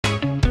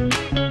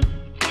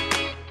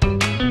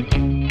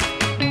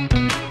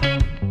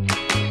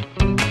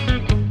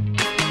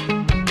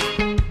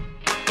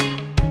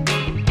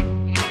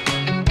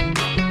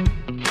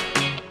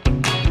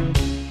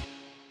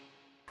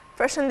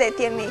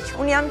Përshëndetje miq,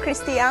 unë jam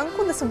Kristi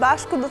Janku dhe së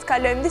bashku do të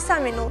kalojmë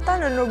disa minuta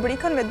në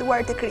rubrikën me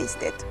duart e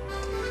Kristit.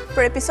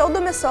 Për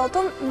episodën me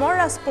sotëm,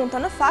 mora spunta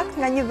në fakt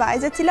nga një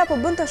vajzë e cila po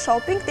bënte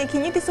shopping te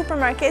një njëjti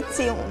supermarket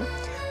si unë.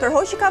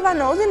 Tërhoqi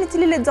kavanozin i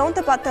cili lexonte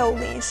pate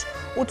ullinjsh.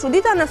 U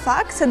çudita në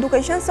fakt se duke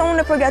qenë se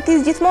unë e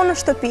përgatis gjithmonë në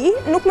shtëpi,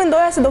 nuk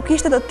mendoja se do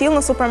kishte të tillë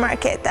në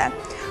supermarkete.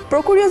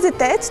 Për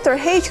kuriozitet,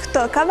 tërheq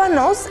këtë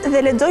kavanoz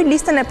dhe lexoj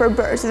listën e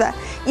përbërësve.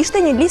 Ishte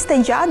një listë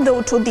e gjatë dhe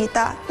u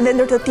çudita, dhe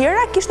ndër të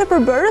tjera kishte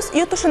përbërës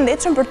jo të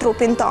shëndetshëm për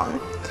trupin tonë.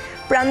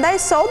 Prandaj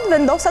sot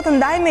vendosa të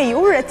ndaj me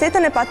ju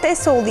recetën e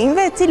pates së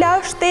ullinjve, e cila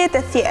është tejet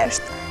e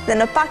thjeshtë,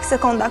 dhe në pak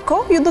sekonda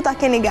kohë ju do ta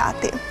keni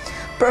gati.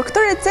 Për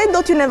këtë recetë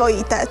do t'ju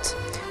nevojitet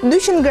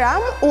 200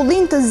 gram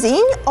ullinj të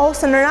zinj,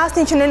 ose në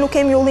rastin që ne nuk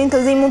kemi ullinj të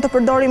zinj mund të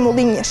përdorim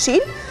ullinj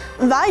jeshil,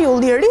 vaj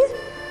ulliri,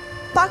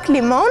 pak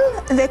limon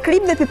dhe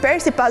krip dhe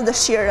piper sipas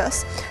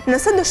dëshirës.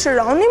 Nëse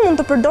dëshironi, mund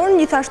të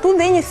përdorni gjithashtu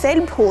dhe një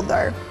thelb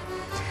hudhër.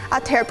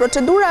 Atëherë,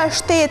 procedura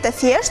është tejet e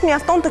thjeshtë,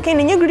 mjafton të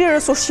keni një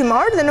grirës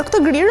ushqimor dhe në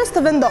këtë grirës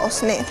të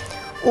vendosni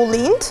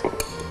ullinjt.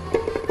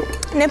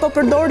 Ne po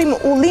përdorim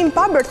ullinj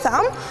pa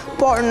bërtham,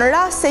 por në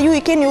rast se ju i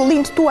keni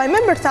ullinjt tuaj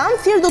me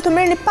bërtham, thjesht do të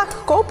merrni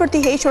pak kohë për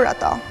t'i hequr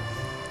ato.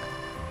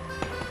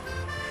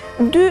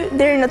 2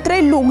 deri në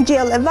 3 lugë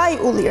gjelle vaj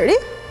ulliri.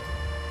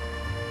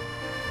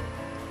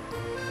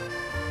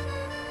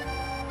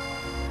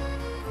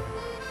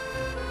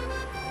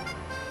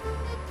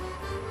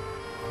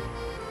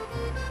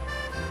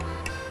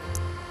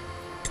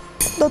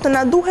 Do të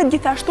na duhet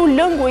gjithashtu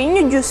lëngu i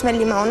një gjysmë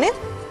limoni.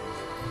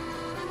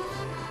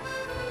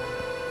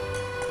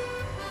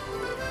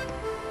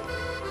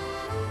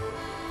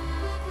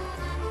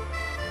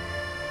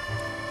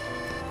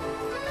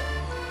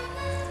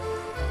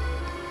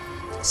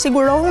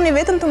 Sigurohuni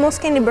vetëm të mos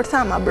keni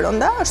bërthama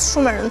brenda, është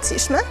shumë e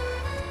rëndësishme.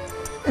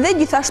 Dhe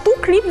gjithashtu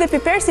krip dhe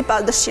piper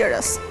sipas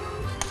dëshirës.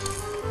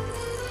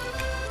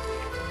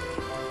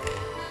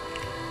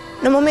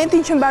 Në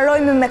momentin që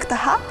mbarojmë me këtë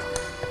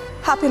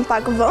hapim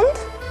pak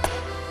vend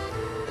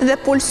dhe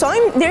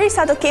pulsojmë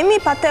derisa të kemi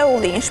pate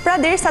ullinjsh, pra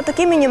derisa të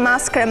kemi një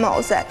masë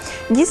kremoze.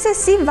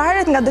 Gjithsesi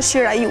varet nga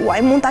dëshira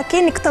juaj, mund ta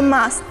keni këtë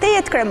masë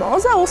tejet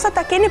kremoze ose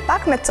ta keni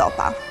pak me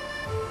copa.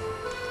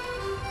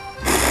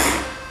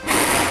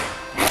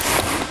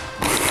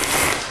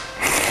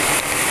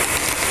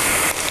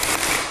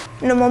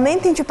 Në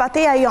momentin që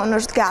pateja jonë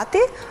është gati,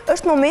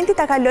 është momenti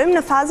ta kalojmë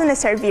në fazën e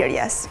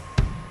servirjes.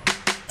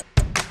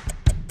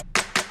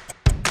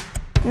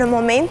 Në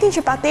momentin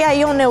që pateja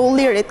jonë e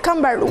ullirit ka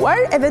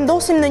mbaruar, e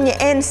vendosim në një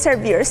enë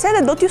servirëse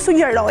dhe do t'ju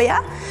sugjeroja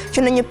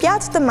që në një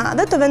pjatë të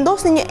madhe të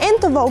vendosni një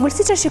enë të vogël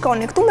siç e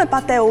shikoni këtu me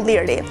pate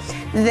ulliri.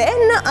 Dhe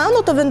në anë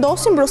do të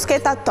vendosim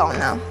brusketat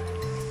tona.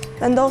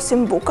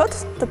 Vendosim bukët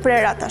të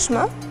prera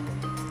tashmë.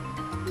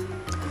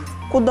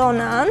 Kudo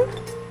në anë.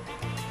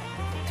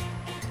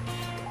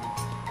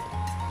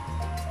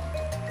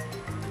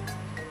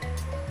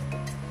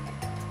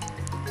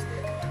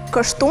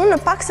 Kështu në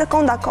pak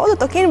sekonda kohë do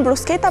të keni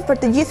brusketa për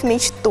të gjithë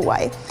miqtë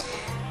tuaj.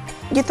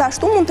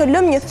 Gjithashtu mund të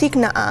lëmë një thik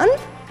në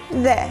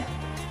anë dhe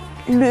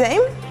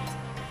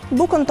lyejmë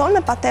bukën tonë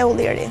me pate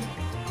ulliri.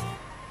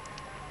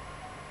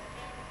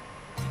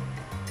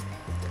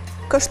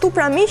 Kështu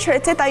pra miq,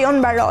 receta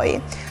jonë mbaroi.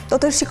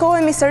 Do të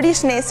shikohemi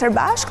sërish nesër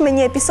bashkë me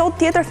një episod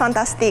tjetër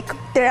fantastik.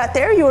 Deri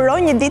atëherë ju uroj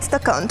një ditë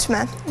të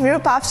këndshme.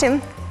 Mirupafshim.